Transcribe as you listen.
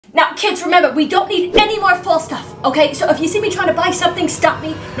Now, kids, remember, we don't need any more fall stuff, okay? So if you see me trying to buy something, stop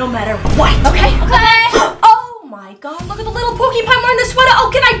me no matter what, okay? Okay. Oh my God, look at the little porcupine wearing the sweater. Oh,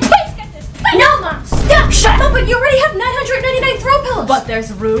 can I please get this? No, Mom, stop. Shut up, but you already have 999 throw pillows. But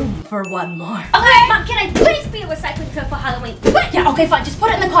there's room for one more. Okay, Mom, can I please be a recycling truck for Halloween? Yeah, okay, fine. Just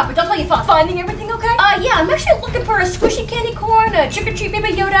put it in the carpet. Don't tell your father. Finding everything okay? Yeah, I'm actually looking for a squishy candy corn, a trick-or-treat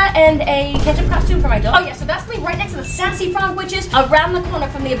baby Yoda, and a ketchup costume for my dog. Oh yeah, so that's me right next to the sassy frog witches, around the corner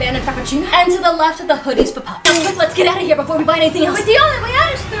from the abandoned frappuccino, and to the left of the hoodies for pups. Quick, let's get out of here before we buy anything else. But the only way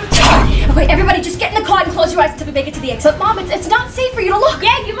out is through. Okay, everybody, just get in the car and close your eyes until we make it to the exit. Mom, it's not safe for you to look.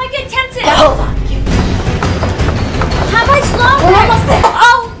 Yeah, you might get tempted. Hold on. How much longer? We're almost there.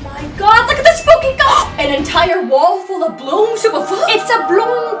 Oh my God, look at the spooky ghost! An entire wall full of bloom superfood. It's a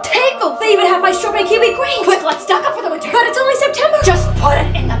bloom table. They even have my strawberry kiwi green. Quick, let's stock up for the winter. But it's only September. Just put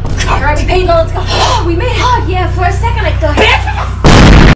it in the car. All right, we paid. Now let's go. Oh, we made it. Oh yeah, for a second I thought.